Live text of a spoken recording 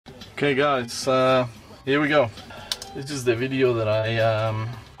Okay guys, here we go. This is the video that I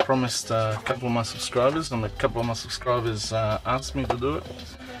promised a couple of my subscribers, and a couple of my subscribers asked me to do it.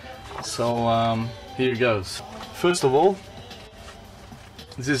 So here it goes. First of all,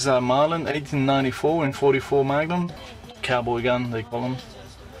 this is Marlin 1894 in 44 Magnum, cowboy gun they call them,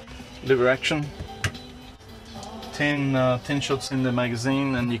 lever action. 10 shots in the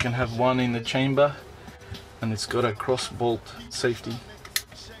magazine, and you can have one in the chamber, and it's got a cross bolt safety.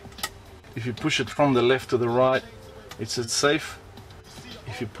 If you push it from the left to the right, it's safe.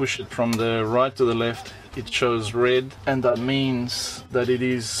 If you push it from the right to the left, it shows red, and that means that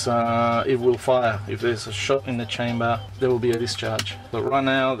it will fire. If there's a shot in the chamber, there will be a discharge. But right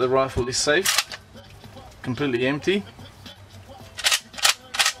now the rifle is safe, completely empty,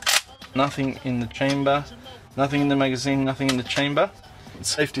 nothing in the chamber, nothing in the magazine, nothing in the chamber.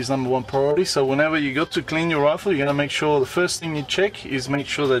 Safety is #1 priority, so whenever you go to clean your rifle, you're going to make sure the first thing you check is make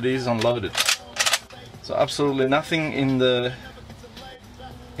sure that it is unloaded. So absolutely nothing in the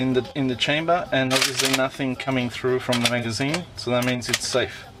chamber, and obviously nothing coming through from the magazine, so that means it's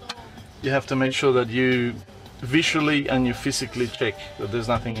safe. You have to make sure that you visually and you physically check that there's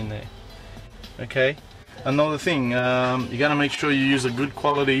nothing in there. Okay. Another thing, you got to make sure you use a good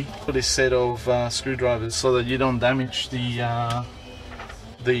quality set of screwdrivers so that you don't damage the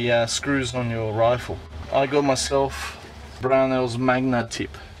screws on your rifle. I got myself Brownell's Magna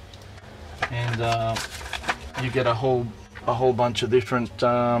tip, and you get a whole bunch of different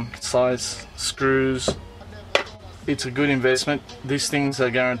size screws. It's a good investment. These things are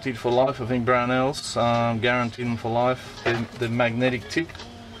guaranteed for life. I think Brownell's guaranteed them for life. They're magnetic tip,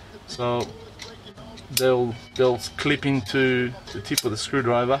 so they'll clip into the tip of the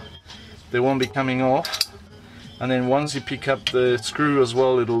screwdriver. They won't be coming off. And then once you pick up the screw as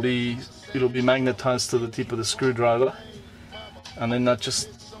well, it'll be magnetized to the tip of the screwdriver, and then that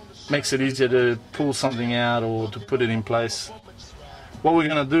just makes it easier to pull something out or to put it in place. What we're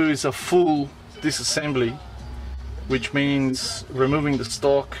going to do is a full disassembly, which means removing the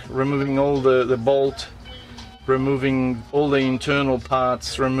stock, removing all the bolt, removing all the internal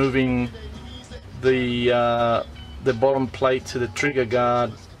parts, removing the bottom plate to the trigger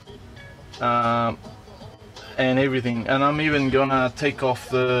guard, and everything. And I'm even gonna take off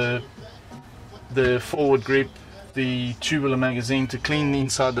the forward grip, the tubular magazine, to clean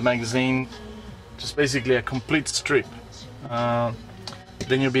inside the magazine. Just basically a complete strip. Then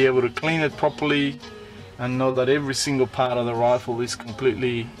you'll be able to clean it properly and know that every single part of the rifle is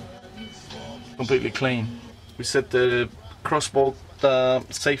completely clean. We set the crossbolt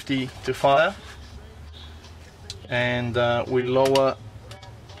safety to fire, and we lower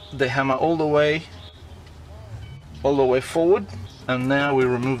the hammer all the way forward, and now we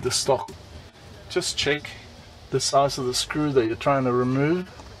remove the stock. Just check the size of the screw that you're trying to remove,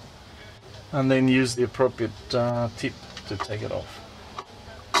 and then use the appropriate tip to take it off.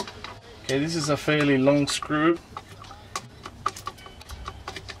 Okay, this is a fairly long screw,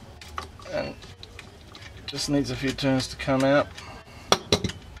 and it just needs a few turns to come out.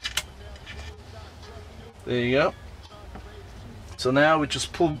 There you go. So now we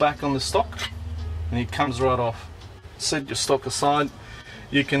just pull back on the stock, and it comes right off. Set your stock aside.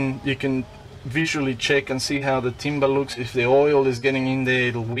 You can visually check and see how the timber looks. If the oil is getting in there,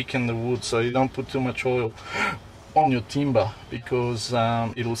 it'll weaken the wood, so you don't put too much oil on your timber, because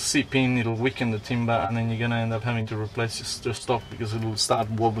it'll seep in, it'll weaken the timber, and then you're going to end up having to replace your stock because it'll start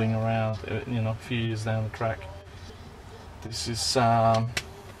wobbling around, a few years down the track. This is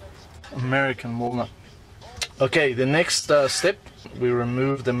American walnut. Okay, the next step, we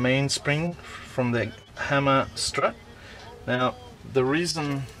remove the mainspring from the hammer strut. Now, the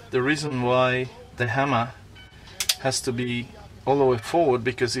reason why the hammer has to be all the way forward,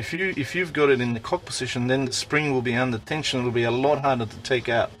 because if you've got it in the cock position, then the spring will be under tension. It'll be a lot harder to take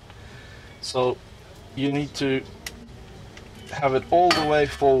out. So you need to have it all the way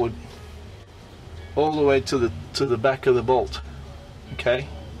forward, all the way to the back of the bolt. Okay,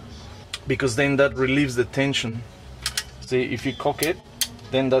 because then that relieves the tension. See, if you cock it,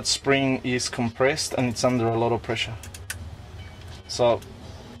 then that spring is compressed and it's under a lot of pressure. So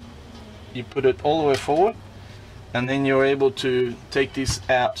you put it all the way forward, and then you're able to take this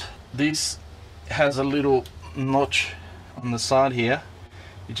out. This has a little notch on the side here.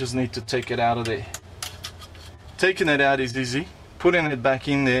 You just need to take it out of there. Taking it out is easy. Putting it back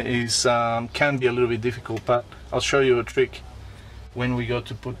in there is can be a little bit difficult, but I'll show you a trick when we go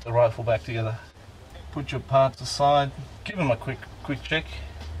to put the rifle back together. Put your parts aside, give them a quick check.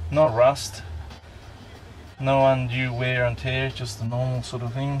 No rust, no undue wear and tear, just the normal sort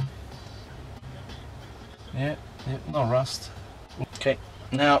of thing. Yeah, no rust. Okay,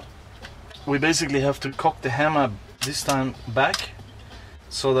 now we basically have to cock the hammer this time back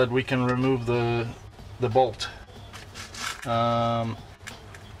so that we can remove the bolt.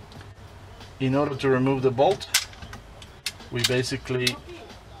 In order to remove the bolt, we basically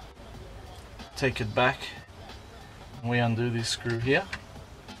take it back and we undo this screw here.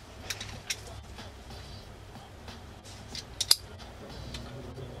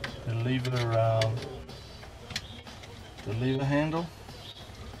 The lever handle.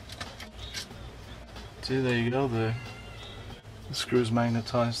 See, there you go, the screw is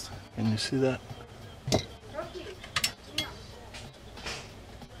magnetized. Can you see that?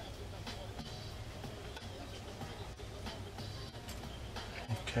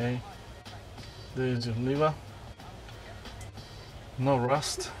 Okay, there's your lever. No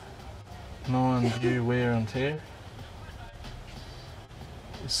rust, no undue wear and tear.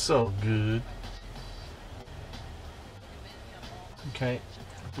 It's so good. Okay,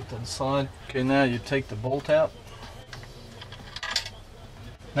 put that aside. Okay, now you take the bolt out.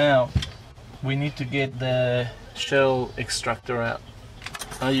 Now we need to get the shell extractor out.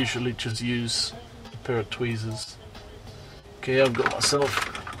 I usually just use a pair of tweezers. Okay, I've got myself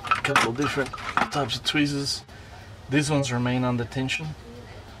a couple of different types of tweezers. These ones remain under tension,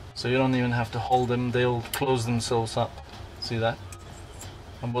 so you don't even have to hold them, they'll close themselves up. See that?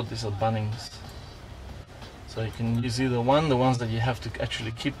 I bought these at Bunnings. So you can use either one, the ones that you have to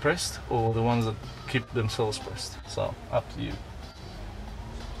actually keep pressed, or the ones that keep themselves pressed. So up to you.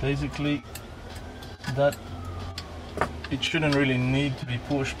 Basically, that it shouldn't really need to be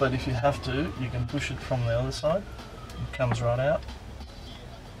pushed, but if you have to, you can push it from the other side. It comes right out,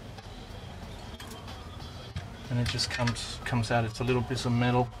 and it just comes out. It's a little piece of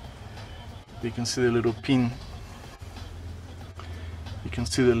metal. You can see the little pin. You can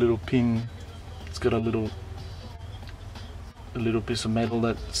see the little pin. It's got a little piece of metal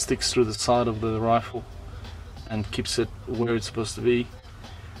that sticks through the side of the rifle and keeps it where it's supposed to be.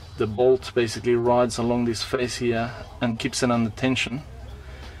 The bolt basically rides along this face here and keeps it under tension,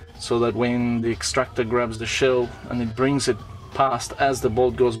 so that when the extractor grabs the shell and it brings it past, as the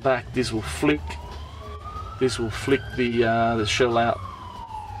bolt goes back, this will flick the shell out,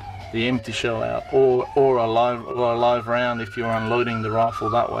 the empty shell out, or a live round. If you're unloading the rifle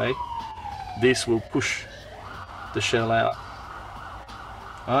that way, this will push the shell out.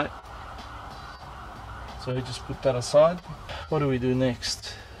 Alright, so you just put that aside. What do we do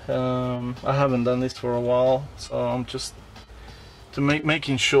next? I haven't done this for a while, so I'm just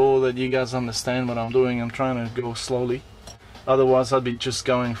making sure that you guys understand what I'm doing. I'm trying to go slowly, otherwise I'd be just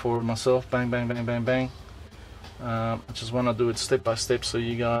going for it myself, bang bang bang bang bang. I just want to do it step by step so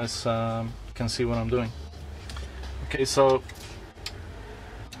you guys can see what I'm doing. Okay, so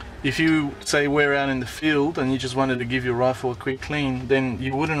if you say we're out in the field and you just wanted to give your rifle a quick clean, then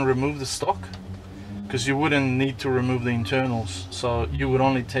you wouldn't remove the stock, because you wouldn't need to remove the internals. So you would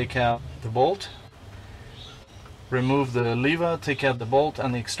only take out the bolt, remove the lever, take out the bolt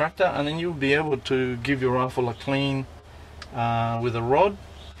and the extractor, and then you'll be able to give your rifle a clean with a rod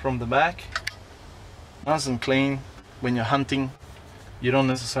from the back, nice and clean. When you're hunting, you don't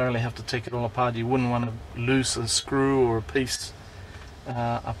necessarily have to take it all apart. You wouldn't want to lose a screw or a piece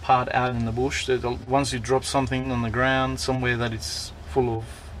apart out in the bush. Once you drop something on the ground somewhere that it's full of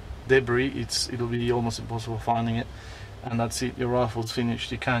debris, it'll be almost impossible finding it, and that's it, your rifle's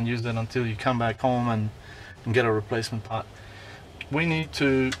finished. You can't use it until you come back home and get a replacement part. We need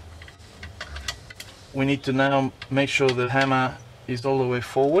to now make sure the hammer is all the way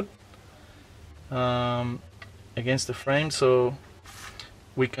forward against the frame, so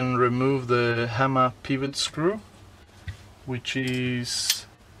we can remove the hammer pivot screw, which is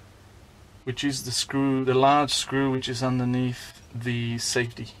the screw, the large screw which is underneath the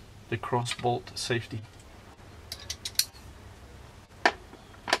safety, the cross bolt safety.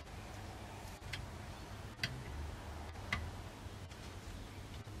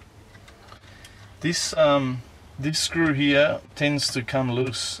 This screw here tends to come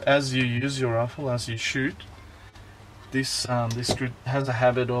loose as you use your rifle, as you shoot. This screw has a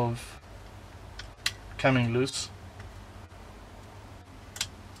habit of coming loose,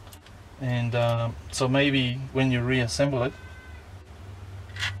 and so maybe when you reassemble it,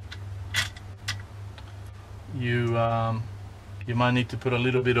 you might need to put a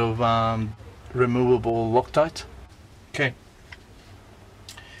little bit of removable Loctite. Okay.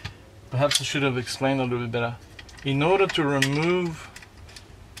 Perhaps I should have explained a little bit better. In order to remove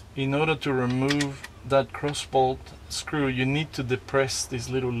that cross bolt screw, you need to depress this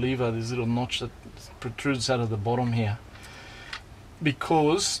little lever, this little notch that protrudes out of the bottom here,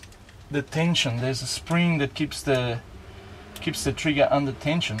 because the tension, there's a spring that keeps the trigger under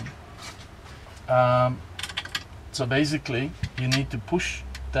tension, So basically you need to push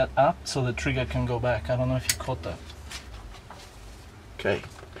that up so the trigger can go back. I don't know if you caught that. Okay,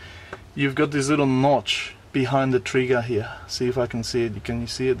 you've got this little notch behind the trigger here. See if I can see it. Can you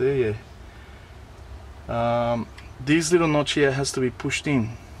see it there? Yeah. This little notch here has to be pushed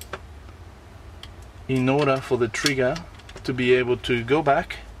in order for the trigger to be able to go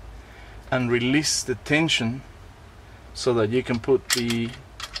back and release the tension so that you can put the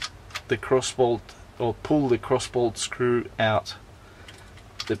cross bolt, or pull the cross bolt screw out,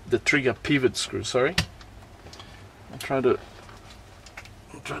 the trigger pivot screw, sorry. I'll try to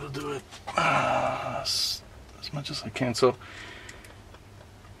do it as much as I can. So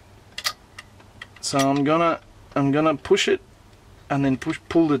I'm gonna push it and then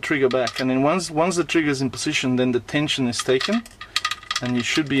pull the trigger back, and then once the trigger is in position, then the tension is taken, and you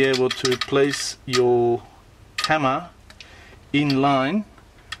should be able to place your hammer in line,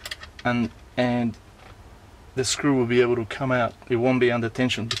 and the screw will be able to come out. It won't be under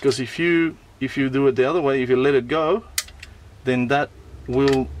tension, because if you do it the other way, if you let it go, then that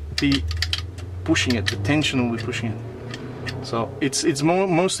will be pushing it, the tension will be pushing it. So it's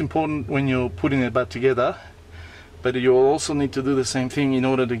most important when you're putting it back together, but you'll also need to do the same thing in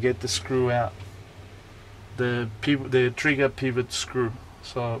order to get the screw out, the trigger pivot screw.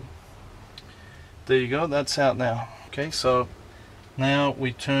 So there you go, that's out now. Okay, so now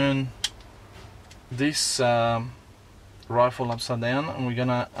we turn this rifle upside down, and we're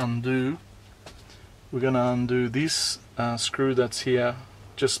gonna undo this screw that's here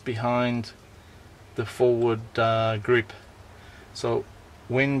just behind the forward grip. So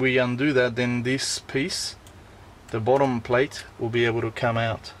when we undo that, then this piece, the bottom plate, will be able to come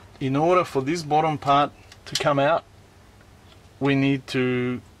out. In order for this bottom part to come out, we need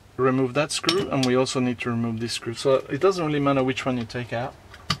to remove that screw, and we also need to remove this screw. So it doesn't really matter which one you take out,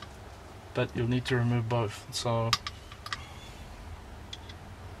 but you'll need to remove both. So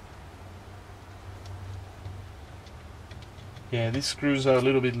yeah, these screws are a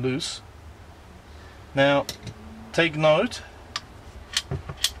little bit loose. Now take note,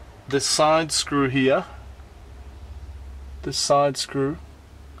 the side screw here, the side screw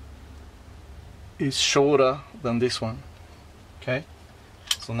is shorter than this one. Okay,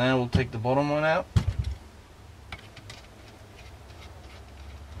 so now we'll take the bottom one out.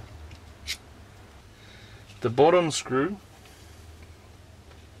 The bottom screw,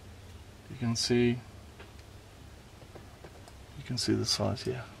 you can see the size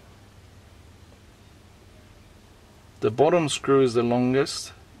here. The bottom screw is the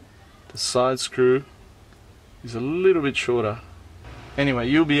longest, the side screw is a little bit shorter. Anyway,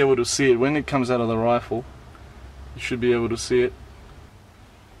 you'll be able to see it when it comes out of the rifle. You should be able to see it.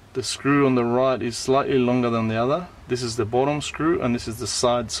 The screw on the right is slightly longer than the other. This is the bottom screw, and this is the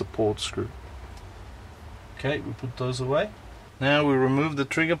side support screw. Okay, we put those away. Now we remove the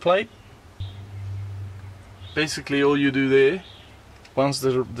trigger plate. Basically all you do there, once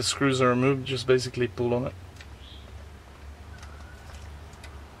the screws are removed, just basically pull on it.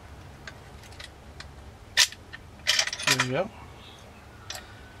 There you go.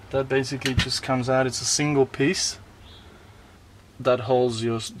 That basically just comes out. It's a single piece that holds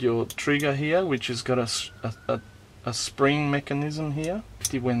your trigger here, which has got a spring mechanism here.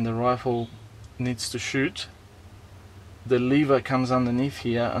 When the rifle needs to shoot, the lever comes underneath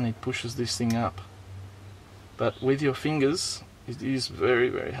here and it pushes this thing up. But with your fingers, it is very,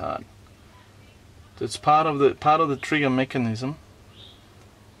 very hard. So it's part of the trigger mechanism,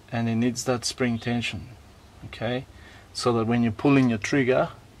 and it needs that spring tension. Okay, so that when you're pulling your trigger,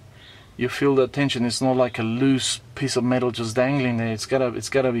 you feel that tension. It's not like a loose piece of metal just dangling there. It's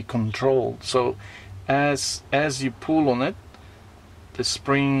gotta be controlled. So as you pull on it, the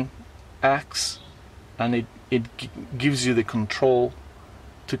spring acts, and it gives you the control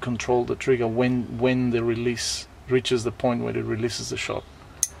to control the trigger when the release reaches the point where it releases the shot.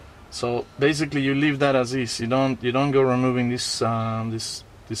 So basically you leave that as is. You don't go removing this this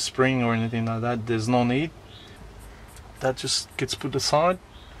spring or anything like that. There's no need. That just gets put aside.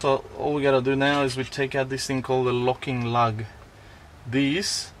 So all we gotta do now is we take out this thing called the locking lug.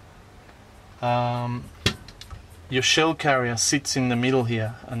 These, your shell carrier sits in the middle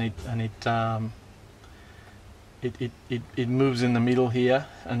here, and it moves in the middle here,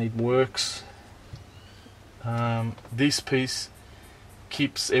 and it works. This piece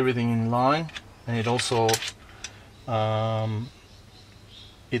keeps everything in line, and it also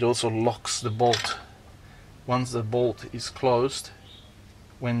locks the bolt. Once the bolt is closed,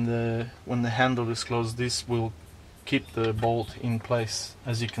 when the handle is closed, this will keep the bolt in place.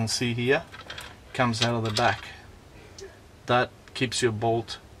 As you can see here, it comes out of the back. That keeps your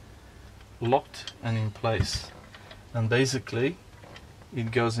bolt locked and in place, and basically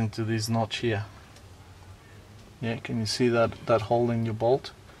it goes into this notch here. Yeah, can you see that hole in your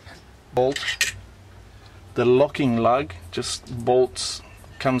bolt? The locking lug just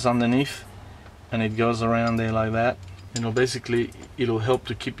comes underneath, and it goes around there like that. Basically it'll help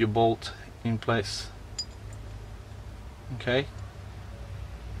to keep your bolt in place. Okay,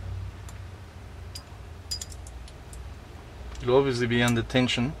 it'll obviously be under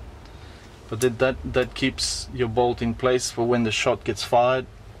tension, but that keeps your bolt in place for when the shot gets fired.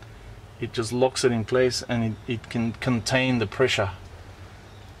 It just locks it in place, and it can contain the pressure.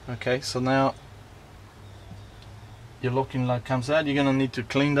 Okay, so now your locking lug comes out. You're gonna need to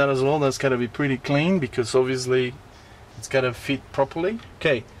clean that as well. That's gotta be pretty clean, because obviously it's gotta fit properly.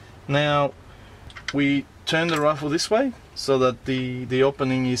 Okay, now we turn the rifle this way so that the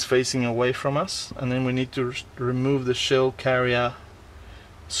opening is facing away from us, and then we need to remove the shell carrier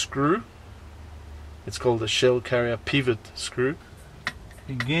screw. It's called the shell carrier pivot screw.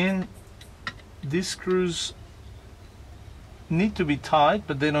 Again, these screws need to be tight,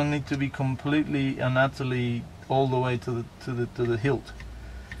 but they don't need to be completely and utterly all the way to the hilt,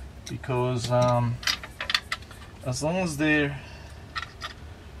 because as long as they're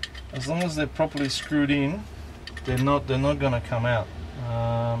properly screwed in, they're not gonna come out.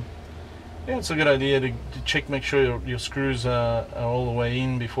 Yeah, it's a good idea to check, make sure your screws are all the way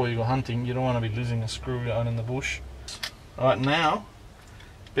in before you go hunting. You don't want to be losing a screw out in the bush. Alright, now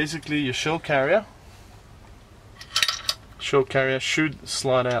basically your shell carrier should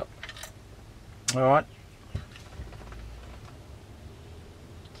slide out. Alright,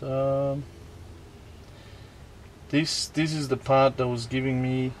 this is the part that was giving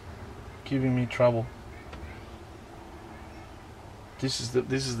me trouble. This is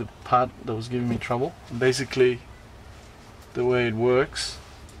the part that was giving me trouble. Basically, the way it works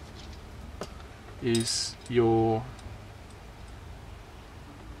is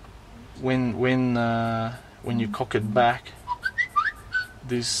when you cock it back,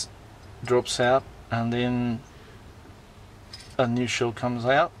 this drops out, and then a new shell comes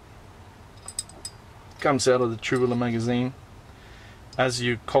out of the tubular magazine. As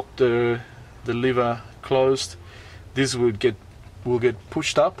you cock the lever closed, this will get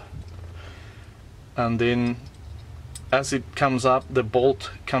pushed up, and then as it comes up, the bolt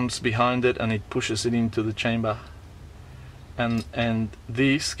comes behind it and it pushes it into the chamber, and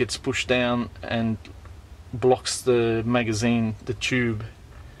this gets pushed down and blocks the magazine, the tube,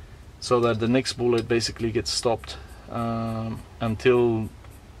 so that the next bullet basically gets stopped until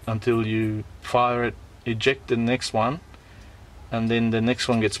you fire it, eject the next one, and then the next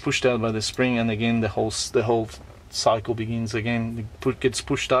one gets pushed out by the spring, and again the whole cycle begins again. It gets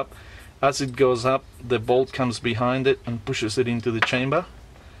pushed up. As it goes up, the bolt comes behind it and pushes it into the chamber,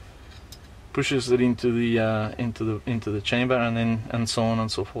 into the chamber, and so on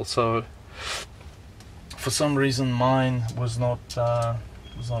and so forth. So for some reason mine was not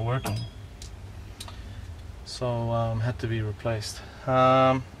working, so had to be replaced.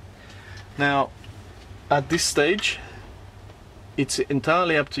 Now at this stage, it's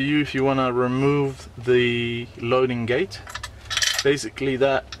entirely up to you if you want to remove the loading gate. Basically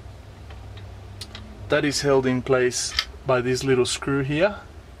that is held in place by this little screw here.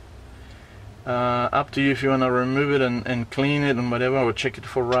 Up to you if you want to remove it and clean it and whatever, or check it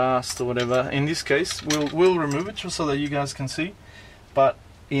for rust or whatever. In this case, we'll remove it just so that you guys can see. But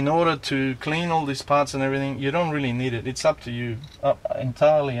in order to clean all these parts and everything, you don't really need it. It's up to you,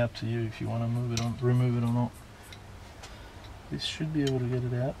 entirely up to you if you want to remove it or not. This should be able to get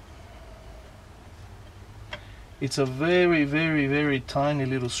it out. It's a very, very, very tiny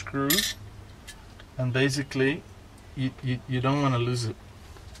little screw, and basically you don't want to lose it.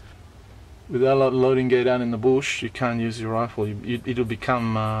 Without a loading gate out in the bush, you can't use your rifle. It'll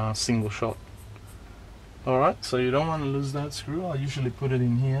become single shot. Alright, so you don't want to lose that screw. I usually put it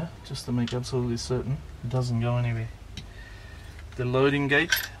in here just to make absolutely certain it doesn't go anywhere. The loading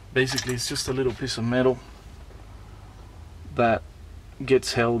gate basically is just a little piece of metal that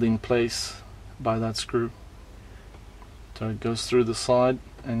gets held in place by that screw. So it goes through the side,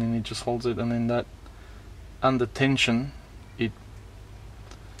 and then it just holds it, and then that under tension,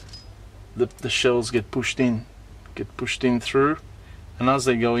 the shells get pushed in through, and as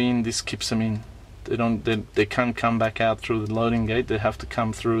they go in, this keeps them in. They can't come back out through the loading gate. They have to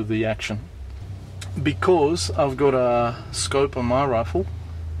come through the action. Because I've got a scope on my rifle,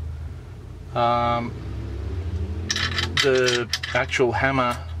 the actual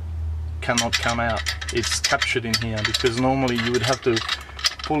hammer cannot come out. It's captured in here, because normally you would have to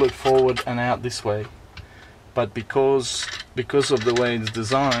pull it forward and out this way, but because of the way it's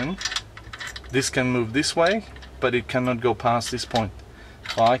designed, this can move this way, but it cannot go past this point.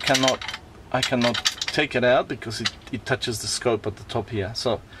 So I cannot take it out because it touches the scope at the top here.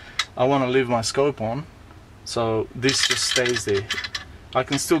 So I want to leave my scope on, so this just stays there. I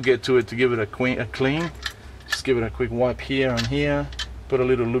can still get to it to give it a clean. Just give it a quick wipe here and here, put a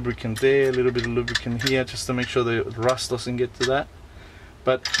little lubricant there, a little bit of lubricant here, just to make sure the rust doesn't get to that.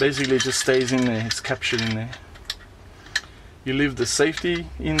 But basically it just stays in there, it's captured in there. You leave the safety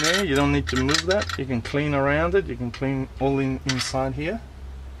in there, you don't need to move that. You can clean around it, you can clean all inside here.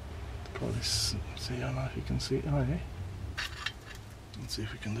 Probably see, I don't know if you can see it. Oh yeah. Let's see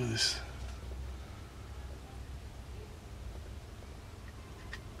if we can do this.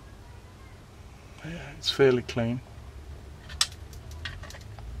 Yeah, it's fairly clean.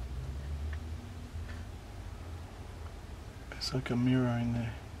 It's like a mirror in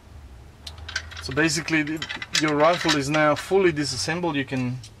there. So basically your rifle is now fully disassembled. You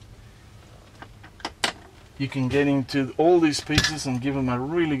can get into all these pieces and give them a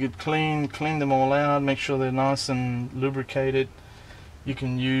really good clean them all out, make sure they're nice and lubricated. You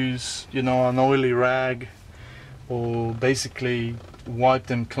can use, you know, an oily rag, or basically wipe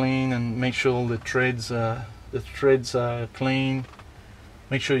them clean and make sure all the threads are clean.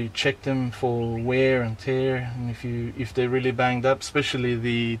 Make sure you check them for wear and tear, and if they're really banged up, especially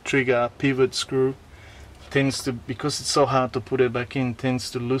the trigger pivot screw tends to, because it's so hard to put it back in,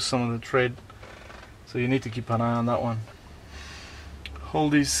 tends to lose some of the thread. So you need to keep an eye on that one. All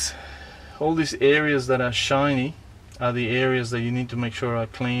these areas that are shiny are the areas that you need to make sure are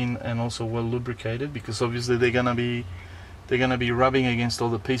clean and also well lubricated, because obviously they're gonna be rubbing against all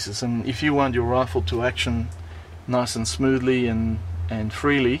the pieces. And if you want your rifle to action nice and smoothly and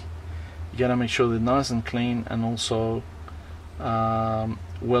freely, you gotta make sure they're nice and clean and also well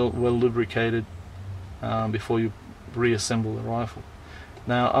lubricated before you reassemble the rifle.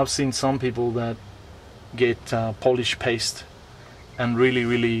 Now I've seen some people that get polish paste and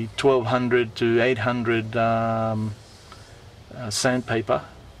really 1200 to 800 sandpaper,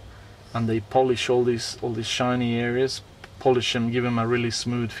 and they polish all these shiny areas, polish them, give them a really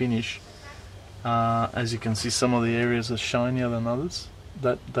smooth finish. As you can see, some of the areas are shinier than others.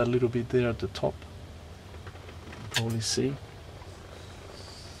 That little bit there at the top, probably see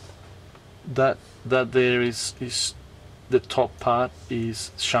that there is the top part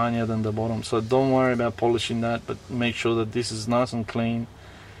is shinier than the bottom. So don't worry about polishing that, but make sure that this is nice and clean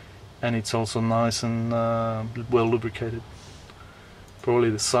and it's also nice and well lubricated. Probably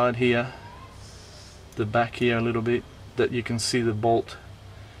the side here, the back here a little bit, that you can see the bolt.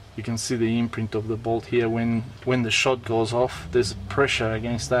 You can see the imprint of the bolt here. When the shot goes off, there's pressure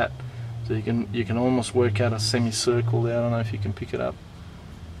against that, so you can almost work out a semicircle there. I don't know if you can pick it up.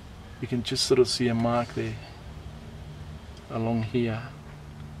 You can just sort of see a mark there along here.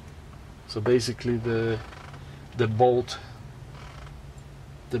 So basically the bolt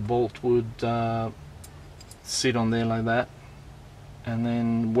would sit on there like that, and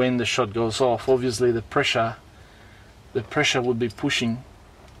then when the shot goes off, obviously the pressure would be pushing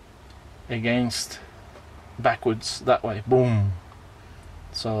against backwards that way, boom.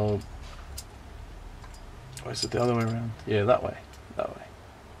 So, or is it the other way around? Yeah, that way.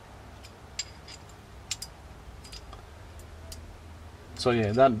 So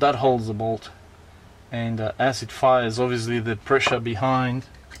yeah, that holds the bolt, and as it fires, obviously the pressure behind,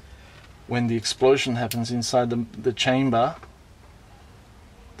 when the explosion happens inside the chamber,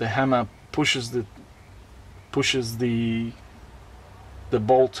 the hammer pushes the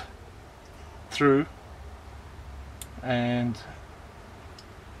bolt through and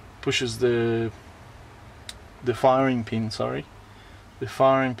pushes the firing pin, the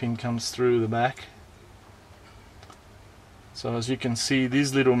firing pin comes through the back. So as you can see,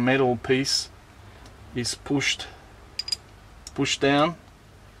 this little metal piece is pushed down,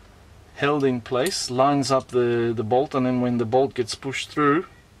 held in place, lines up the bolt, and then when the bolt gets pushed through,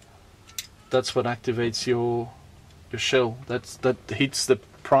 that's what activates your shell. That hits the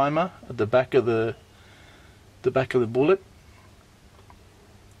primer at the back of the bullet,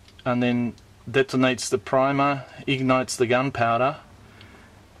 and then detonates the primer, ignites the gunpowder,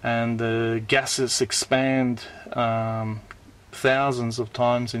 and the gases expand thousands of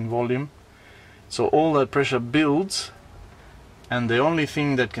times in volume. So all that pressure builds, and the only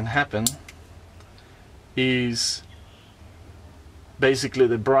thing that can happen is basically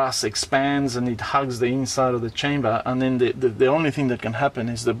the brass expands and it hugs the inside of the chamber, and then the only thing that can happen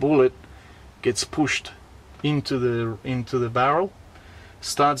is the bullet gets pushed into the barrel,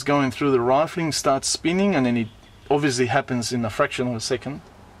 starts going through the rifling, starts spinning, and then it obviously happens in a fraction of a second.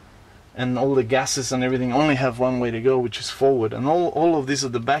 and all the gases and everything only have one way to go, which is forward. And all of this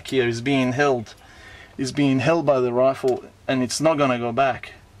at the back here is being held by the rifle, and it's not going to go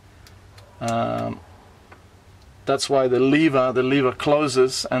back. That's why the lever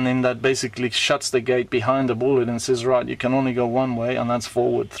closes, and then that basically shuts the gate behind the bullet and says, right, you can only go one way, and that's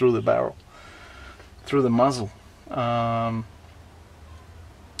forward through the barrel, through the muzzle. And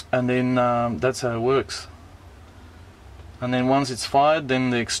then that's how it works. And then once it's fired, then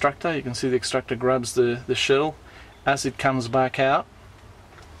the extractor, you can see the extractor grabs the shell as it comes back out.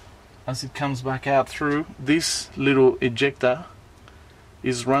 As it comes back out through, this little ejector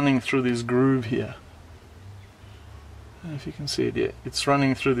is running through this groove here. I don't know if you can see it yet. It's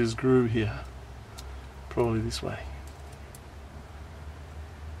running through this groove here. Probably this way.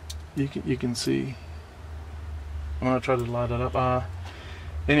 You can see. I'm going to try to light it up.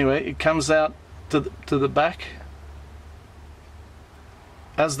 Anyway, it comes out to the back.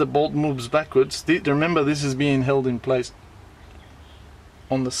 As the bolt moves backwards, remember this is being held in place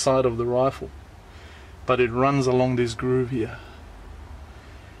on the side of the rifle, but it runs along this groove here.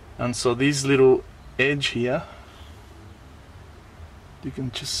 And so this little edge here, you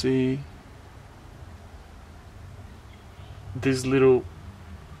can just see this little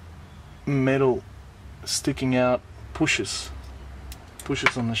metal sticking out, pushes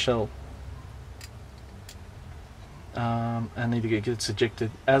on the shell, and it gets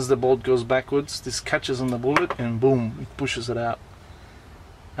ejected. As the bolt goes backwards, this catches on the bullet and boom, it pushes it out,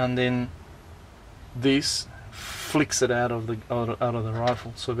 and then this flicks it out of the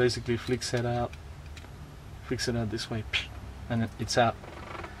rifle. So basically flicks it out this way, and it's out.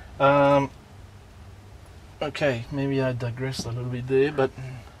 Okay, maybe I digressed a little bit there, but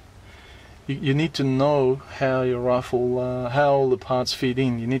you need to know how your rifle, how all the parts fit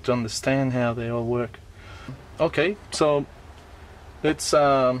in. You need to understand how they all work. Okay, so let's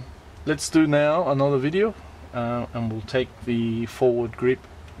do now another video, and we'll take the forward grip.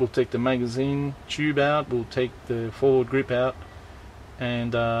 We'll take the magazine tube out. We'll take the forward grip out,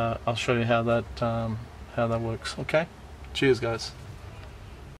 and I'll show you how that works. Okay, cheers, guys.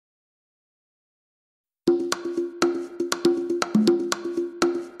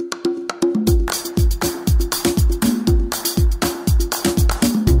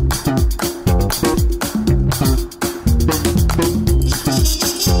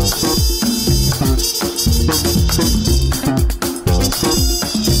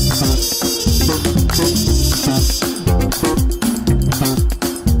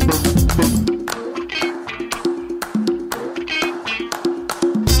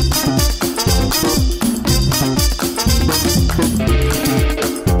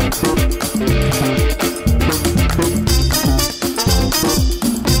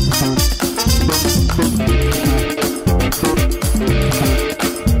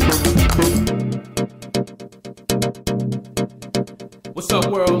 What's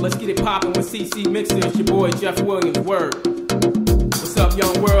up, world? Let's get it poppin' with CC Mixer. It's your boy Jeff Williams. Word. What's up,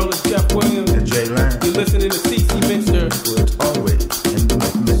 young world? It's Jeff Williams. And Jay Lance. You're listening to CC Mixer. Always.